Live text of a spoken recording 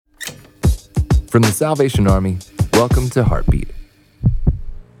From the Salvation Army, welcome to Heartbeat.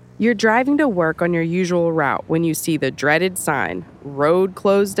 You're driving to work on your usual route when you see the dreaded sign, "Road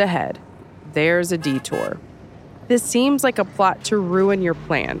closed ahead." There's a detour. This seems like a plot to ruin your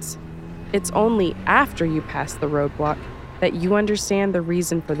plans. It's only after you pass the roadblock that you understand the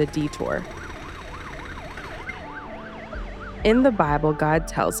reason for the detour. In the Bible, God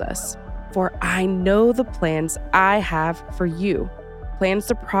tells us, "For I know the plans I have for you, plans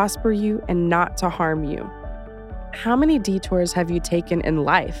to prosper you and not to harm you." How many detours have you taken in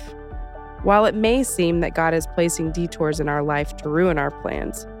life? While it may seem that God is placing detours in our life to ruin our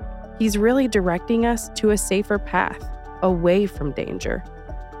plans, He's really directing us to a safer path, away from danger.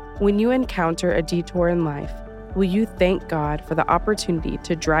 When you encounter a detour in life, will you thank God for the opportunity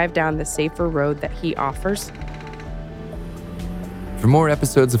to drive down the safer road that He offers? For more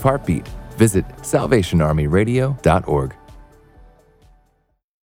episodes of Heartbeat, visit salvationarmyradio.org.